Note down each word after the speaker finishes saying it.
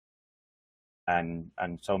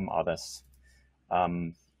and some others.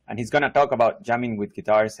 And he's going to talk about jamming with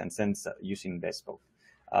guitars and synths using Bespoke.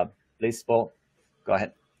 Please, Paul, go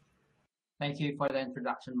ahead. Thank you for the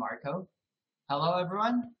introduction, Marco. Hello,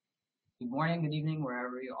 everyone. Good morning, good evening,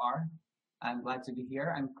 wherever you are. I'm glad to be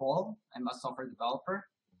here. I'm Paul. I'm a software developer.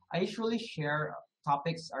 I usually share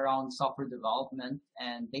topics around software development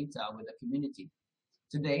and data with the community.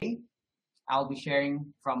 Today, I'll be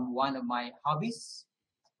sharing from one of my hobbies,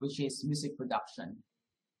 which is music production.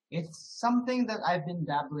 It's something that I've been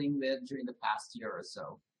dabbling with during the past year or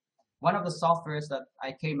so. One of the softwares that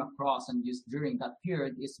I came across and used during that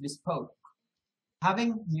period is Bespoke.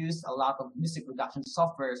 Having used a lot of music production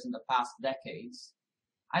softwares in the past decades,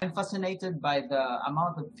 I'm fascinated by the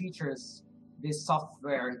amount of features this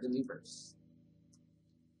software delivers.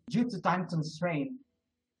 Due to time constraint,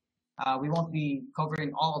 we won't be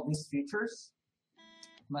covering all of these features,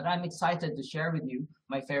 but I'm excited to share with you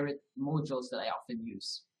my favorite modules that I often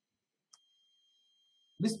use.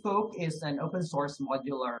 Bespoke is an open source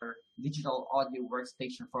modular digital audio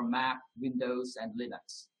workstation for Mac, Windows, and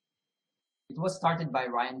Linux. It was started by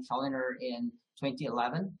Ryan Challoner in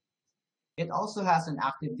 2011. It also has an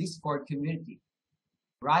active Discord community.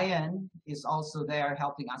 Ryan is also there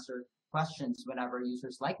helping answer questions whenever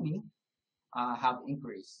users like me have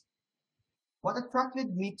inquiries. What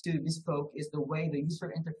attracted me to Bespoke is the way the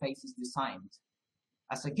user interface is designed.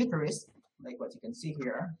 As a guitarist, like what you can see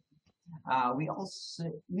here, we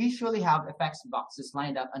usually have effects boxes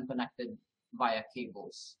lined up and connected via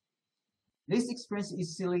cables. This experience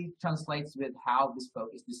easily translates with how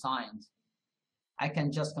Bespoke is designed. I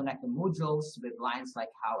can just connect the modules with lines like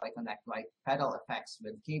how I connect like pedal effects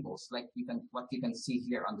with cables, like what you can see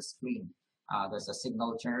here on the screen. There's a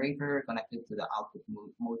signal generator connected to the output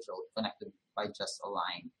module connected by just a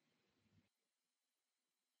line.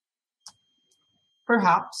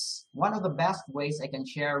 Perhaps one of the best ways I can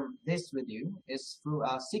share this with you is through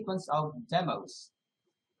a sequence of demos.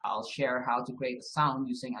 I'll share how to create a sound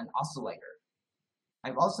using an oscillator.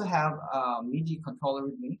 I also have a MIDI controller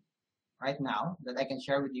with me right now that I can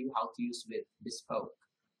share with you how to use with Bespoke.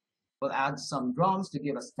 We'll add some drums to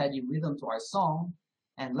give a steady rhythm to our song.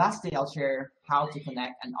 And lastly, I'll share how to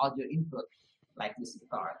connect an audio input like this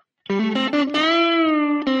guitar.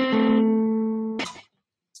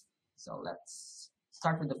 So let's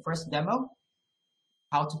start with the first demo,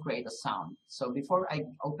 how to create a sound. So before I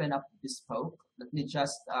open up Bespoke, let me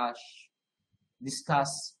just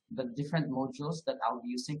discuss the different modules that I'll be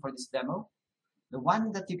using for this demo. The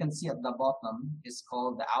one that you can see at the bottom is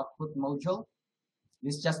called the output module.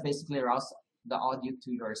 This just basically routes the audio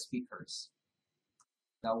to your speakers.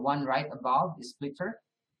 The one right above is splitter.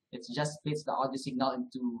 It just splits the audio signal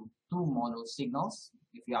into two mono signals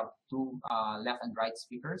if you have two left and right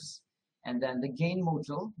speakers. And then the gain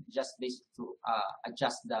module just basically to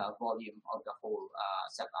adjust the volume of the whole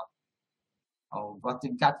setup. What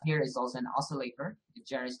we've got here is also an oscillator. It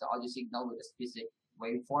generates the audio signal with a specific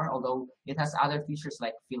waveform, although it has other features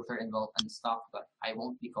like filter involved and stuff, but I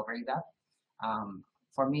won't be covering that.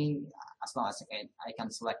 For me, as long as I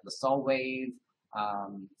can select the saw wave,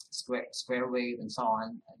 square wave, and so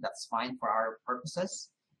on, that's fine for our purposes.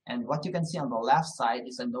 And what you can see on the left side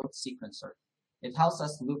is a note sequencer. It helps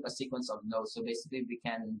us loop a sequence of notes. So basically, we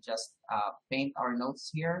can just paint our notes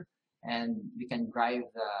here, and we can drive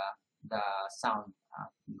the sound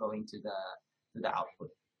going to the output.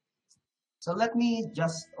 So let me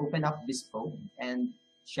just open up Bespoke and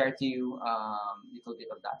share to you a little bit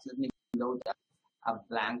of that. Let me load a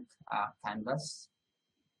blank canvas.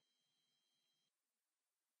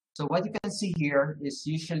 So what you can see here is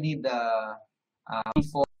usually the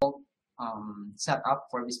default setup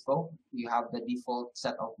for Bespoke. You have the default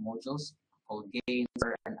set of modules called gain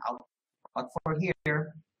and output. But for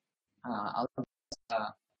here, I'll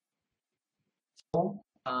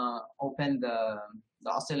open the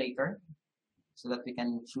oscillator so that we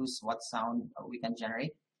can choose what sound we can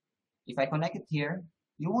generate. If I connect it here,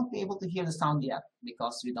 you won't be able to hear the sound yet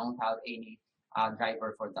because we don't have any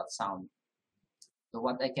driver for that sound. So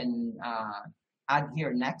what I can add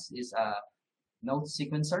here next is a note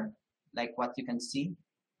sequencer, like what you can see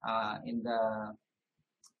in the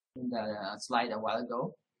slide a while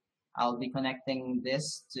ago. I'll be connecting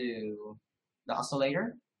this to the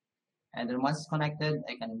oscillator, and then once connected,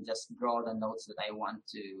 I can just draw the notes that I want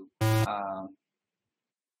to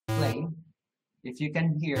play. If you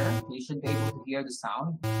can hear, you should be able to hear the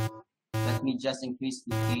sound. Let me just increase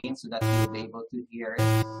the gain so that you'll be able to hear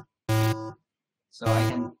it. So I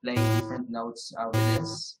can play different notes with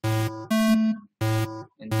this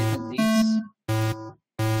in different beats.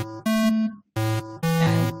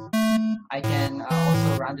 And I can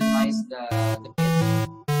also randomize the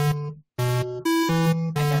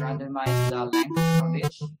optimize the length of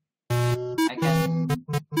each. I can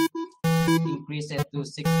increase it to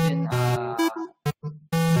 16 counts,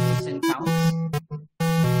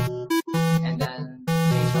 and then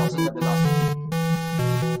change also the velocity.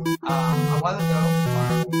 A while ago,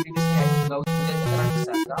 or previously, I loaded the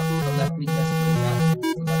setup, so let me just do that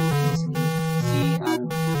so that you can see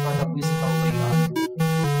sort of musical way on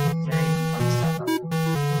generating from the setup.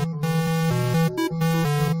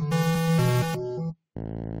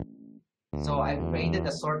 So I've created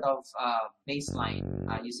a sort of baseline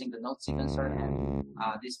using the note sequencer and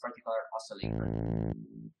this particular oscillator.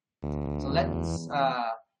 So let's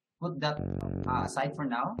put that aside for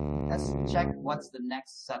now. Let's check what's the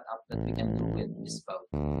next setup that we can do with Bespoke.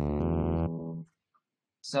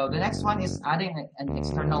 So the next one is adding an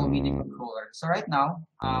external MIDI controller. So right now,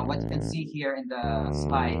 what you can see here in the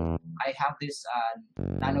slide, I have this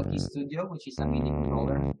Nano Key Studio, which is a MIDI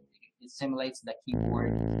controller. It simulates the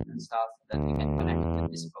keyboard and stuff that you can connect with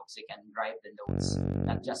Bespoke, so you can drive the notes,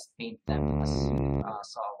 not just paint them as you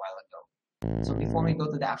saw a while ago. So before we go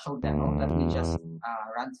to the actual demo, let me just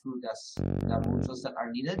run through the modules that are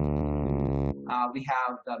needed. We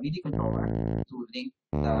have the MIDI controller to link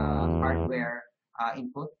the hardware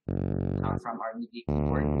input from our MIDI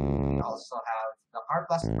keyboard. We also have the car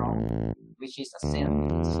plus drum, which is a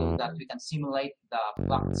synth, so that we can simulate the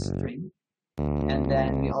plucked string. And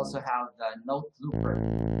then we also have the note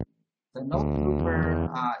looper. The note looper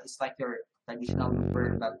is like your traditional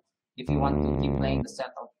looper, but if you want to keep playing the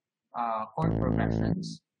set of chord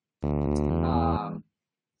progressions, you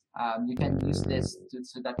can use this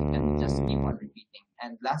so that you can just keep on repeating.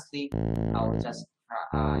 And lastly, I'll just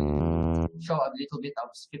show a little bit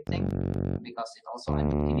of scripting, because it also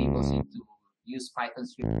enables you to use Python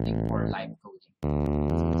scripting for live coding.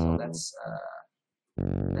 So let's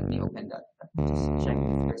let me open that. Just check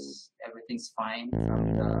if everything's fine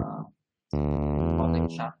from the public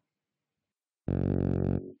chat.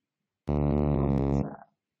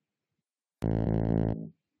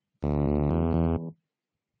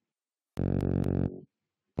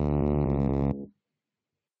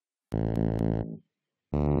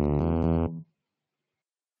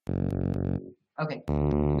 Okay,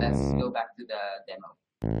 let's go back to the demo.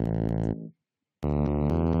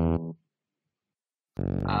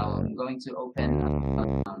 I'm going to open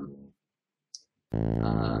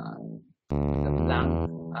the blank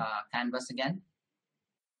canvas again,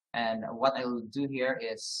 and what I will do here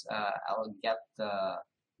is I'll get the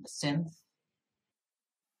synth.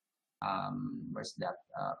 Where's that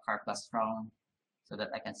car plus strong, so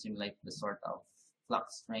that I can simulate the sort of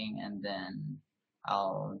flux string, and then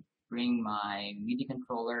I'll bring my MIDI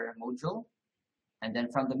controller module, and then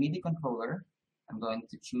from the MIDI controller I'm going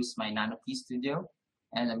to choose my Nano Key Studio,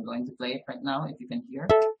 and I'm going to play it right now. If you can hear,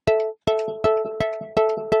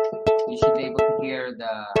 you should be able to hear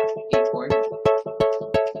the A chord.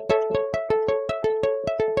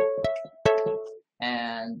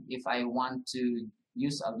 And if I want to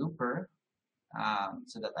use a looper,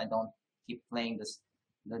 so that I don't keep playing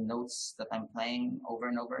the notes that I'm playing over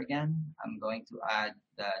and over again, I'm going to add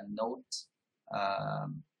the note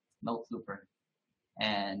looper,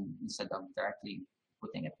 and instead of directly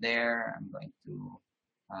putting it there, I'm going to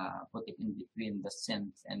put it in between the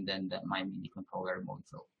synth and then my MIDI controller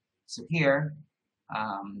module. So here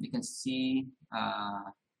you can see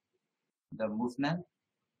the movement.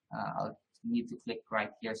 I'll need to click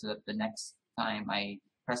right here so that the next time I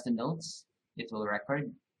press the notes, it will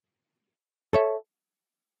record.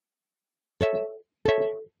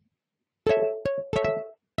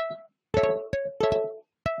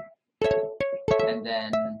 And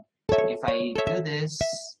then if I do this,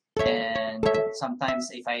 and sometimes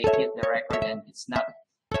if I hit the record and it's not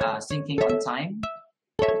syncing on time,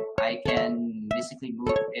 I can basically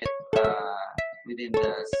move it within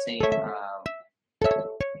the same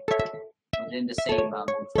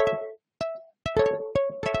module.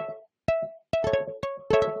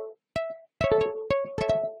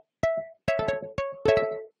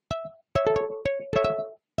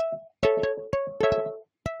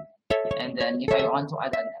 And then if I want to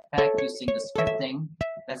add an effect using the scripting,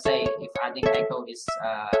 let's say if adding echo is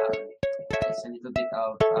a little bit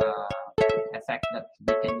of effect that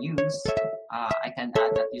we can use, I can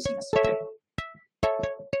add that using a script.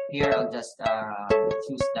 Here I'll just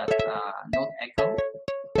choose that note echo,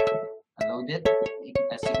 load it.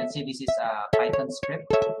 As you can see, this is a Python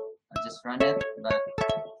script. I'll just run it, but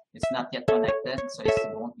it's not yet connected, so it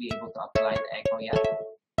won't be able to apply the echo yet.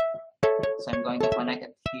 So I'm going to connect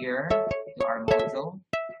it here to our module,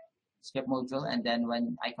 script module, and then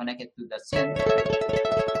when I connect it to the synth,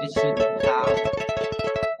 it should have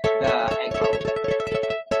the echo. If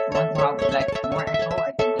you want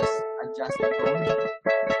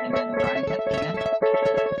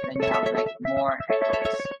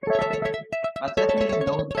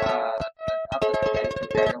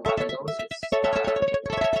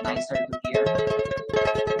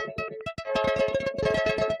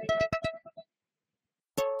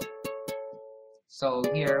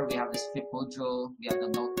here we have the flip module, we have the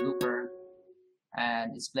note looper,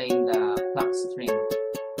 and it's playing the pluck string.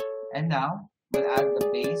 And now we'll add the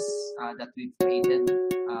bass that we've created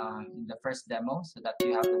in the first demo, so that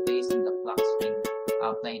you have the bass and the pluck string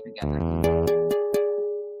playing together.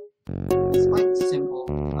 It's quite simple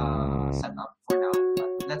setup for now,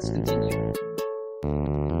 but let's continue.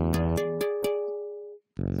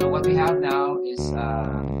 So what we have now is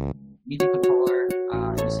MIDI controller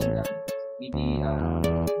using the MIDI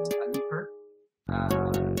looper.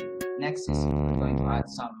 Next is we're going to add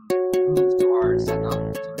some grooves to our setup. So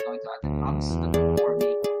we're going to add the drums, but before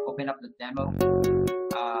we open up the demo,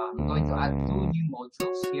 I'm going to add two new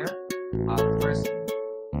modules here. The first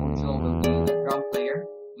module will be the drum player,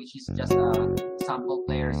 which is just a sample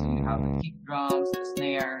player. So you have the kick drums, the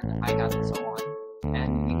snare, the hi-hat, and so on.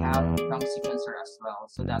 And we have the drum sequencer as well,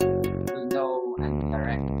 so that we'll know and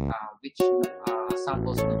direct which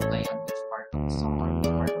samples will play on which part of the song or which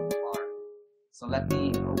part of the bar. So let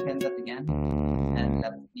me open that again, and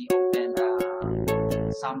let me open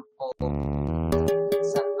sample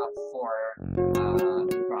setup for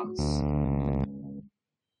the drums.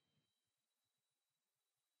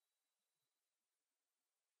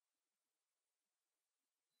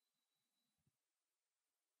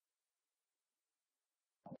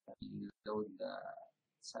 Load the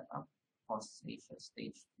setup, FOSSASIA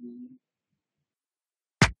stage 3.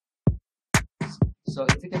 So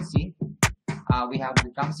if you can see, we have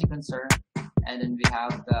the drum sequencer, and then we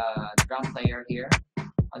have the drum player here.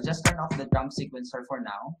 I'll just turn off the drum sequencer for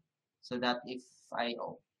now, so that if I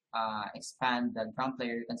expand the drum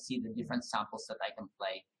player, you can see the different samples that I can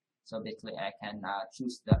play. So basically I can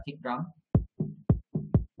choose the kick drum,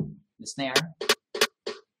 the snare,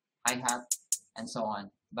 hi-hat, and so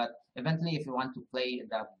on. But eventually, if you want to play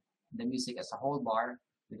the music as a whole bar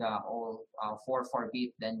with a whole 4/4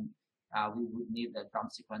 beat, then we would need the drum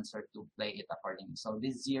sequencer to play it accordingly. So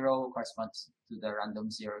this 0 corresponds to the random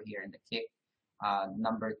 0 here in the kick.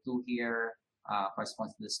 Number 2 here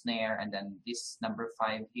corresponds to the snare, and then this number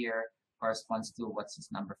 5 here corresponds to what's this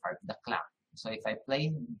number 5, the clap. So if I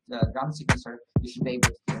play the drum sequencer, you should be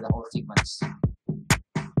able to hear the whole sequence.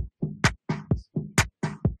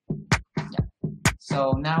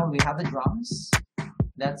 So now we have the drums.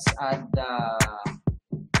 Let's add the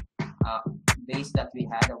bass that we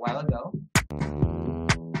had a while ago.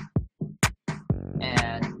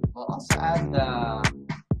 And we'll also add the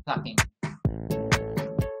plucking.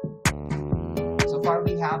 So far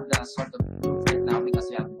we have the sort of groove right now because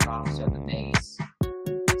we have the drums, we have the bass.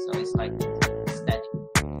 So it's like steady.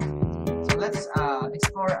 So let's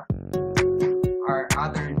explore our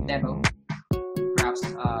other demo. Perhaps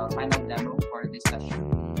final demo for this session.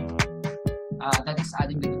 That is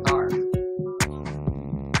adding the guitar.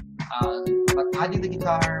 But adding the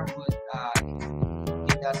guitar would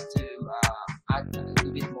get us to add a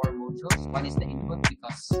little bit more modules. One is the input,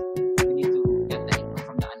 because we need to get the input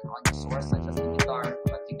from the audio source, such as the guitar,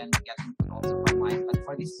 but you can get input also from mine. But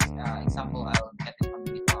for this example, I'll get it from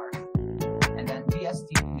the guitar. And then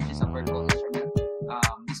VST, which is a virtual instrument.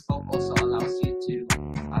 Bespoke also allows you to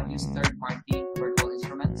use third-party virtual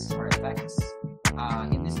instruments or effects.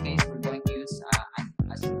 In this case, we're going to use an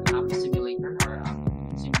amp simulator or a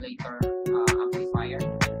simulator amplifier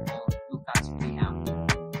called Lucas preamp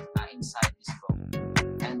inside Bespoke.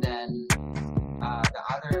 And then the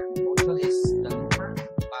other module is the looper,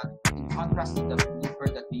 but in contrast to the looper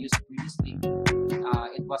that we used previously,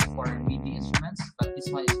 it was for MIDI instruments, but this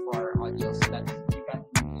one is for audio, so that you can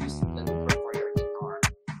use the looper for your guitar.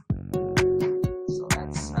 So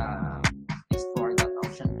let's explore that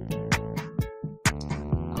option.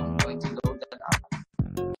 I'm going to load that up,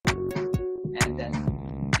 and then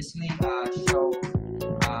basically show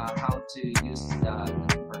how to use the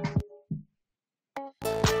looper.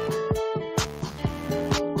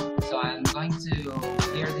 So I'm going to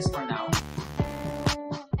clear this for now.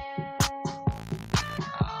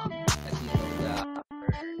 Let me load the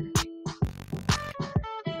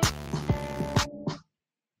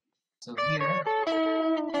So here,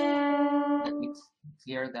 let me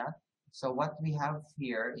clear that. So what we have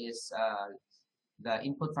here is the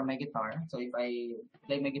input from my guitar. So if I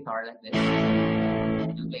play my guitar like this,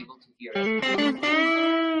 you'll be able to hear it.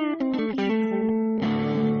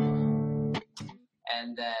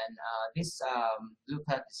 And then this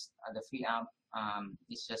Lorett is the free amp.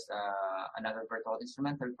 It's just another virtual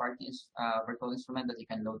instrument, third-party virtual instrument that you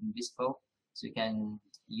can load in Bespoke. So you can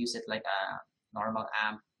use it like a normal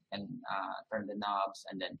amp, and turn the knobs,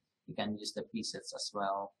 and then you can use the presets as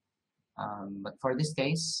well. But for this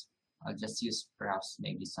case, I'll just use perhaps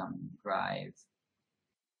maybe some drive.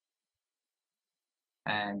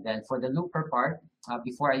 And then for the looper part,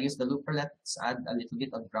 before I use the looper, let's add a little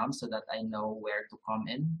bit of drum so that I know where to come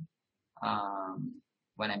in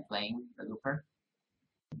when I'm playing the looper.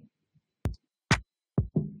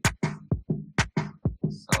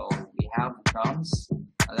 So we have drums.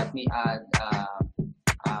 Let me add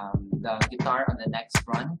the guitar on the next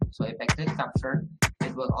run. So if I click capture,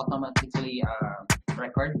 it will automatically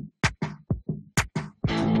record.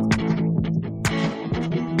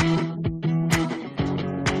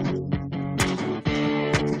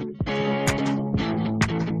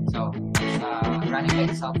 So it's running by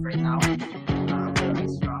itself right now. Very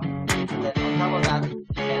strong. And then on top of that, you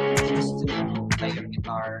can choose to play your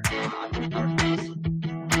guitar on guitar keys.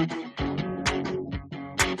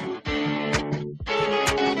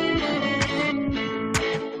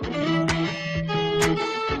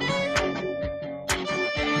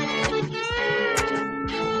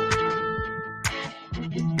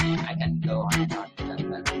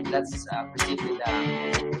 Let's proceed with the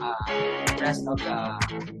rest of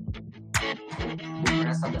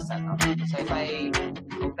the setup. So if I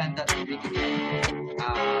open that grid again,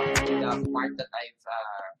 the part that I've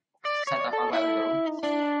set up a while ago.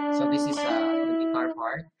 So this is the guitar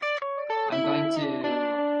part. I'm going to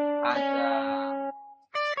add the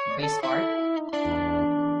bass part,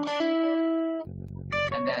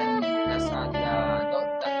 and then let's add the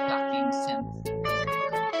clacking synth.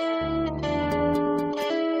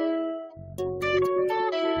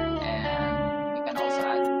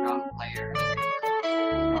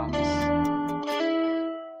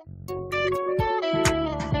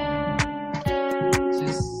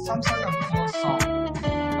 Some sort of full song,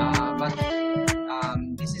 but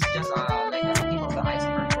this is just like a tip of the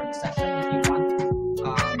iceberg for the session. If you want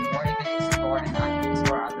more, you can explore and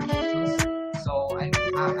explore other modules. So I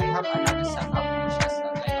have another setup which has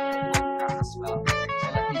like a full track as well. So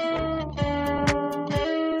let me go.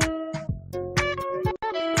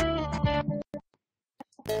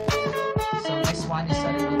 So this one is a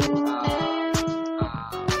little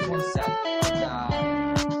full set of the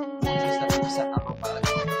modules that we've set up a while ago.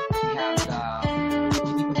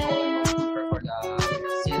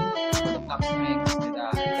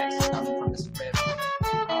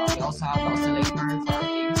 Have the oscillator for our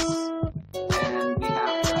bass, and we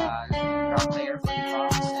have the drum player for the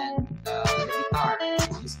drums, and the guitar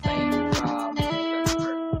is playing from the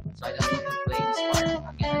looper. So I don't need to play this part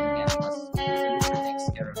again and again because the looper takes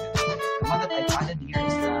care of it. The one that I've added here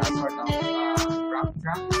is the sort of rock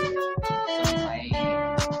track. So if I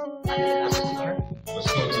added another here.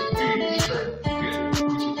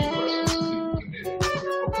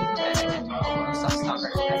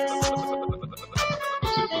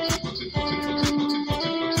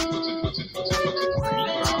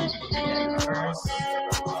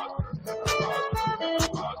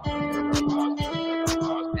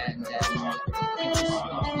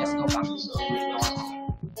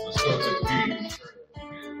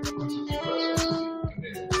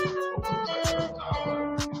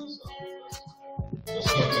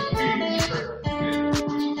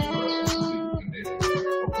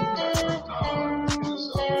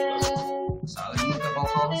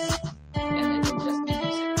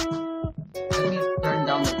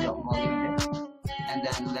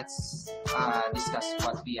 Let's discuss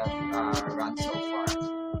what we have run so far.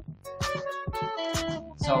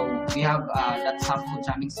 So we have that sample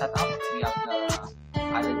jamming setup. We have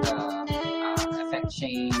added the effect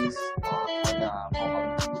chains for the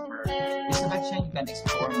vocal looper. This effect chain you can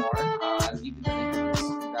explore more. I'll give you the link to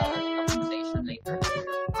the documentation later.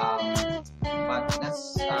 But let's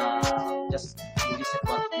just revisit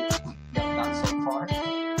what we have done so far.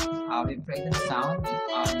 We've created a sound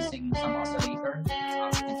using some oscillator. We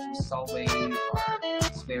can choose saw wave or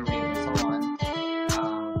square wave and so on.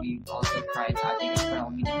 We've also tried adding external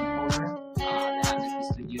MIDI controller. The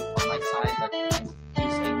Amnesty Studio on my side, but you can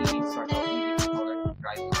use any sort of MIDI controller to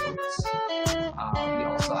drive the notes. We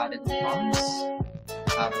also added the drums,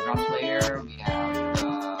 the drum player. We have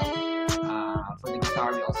for the guitar.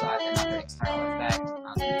 We also added another external effect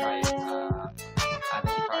to drive the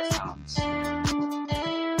guitar sounds.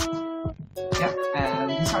 Yeah, and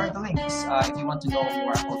these are the links. If you want to know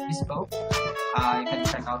more about Bespoke, you can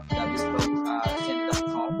check out the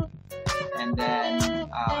bespoke.synth.com. And then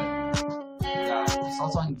it's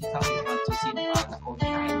also on GitHub if you want to see the code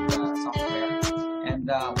behind the software. And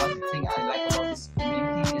one thing I like about this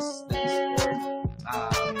community is the Discord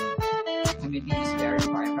community is very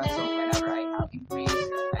vibrant. So whenever I have inquiries,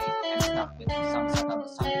 I'm stuck with some setup or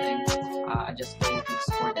something, I just go to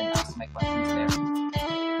Discord and ask my questions there.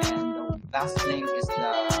 And the last link is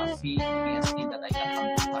the free PSP that I got from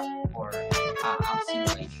GitHub for amp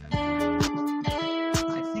simulation.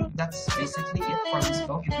 that's basically it for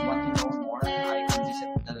Bespoke. If you want to know more, I can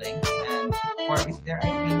visit the link. And or if there are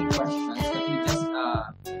any questions, let me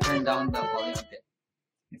just turn down the volume a bit.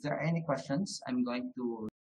 If there are any questions, I'm going to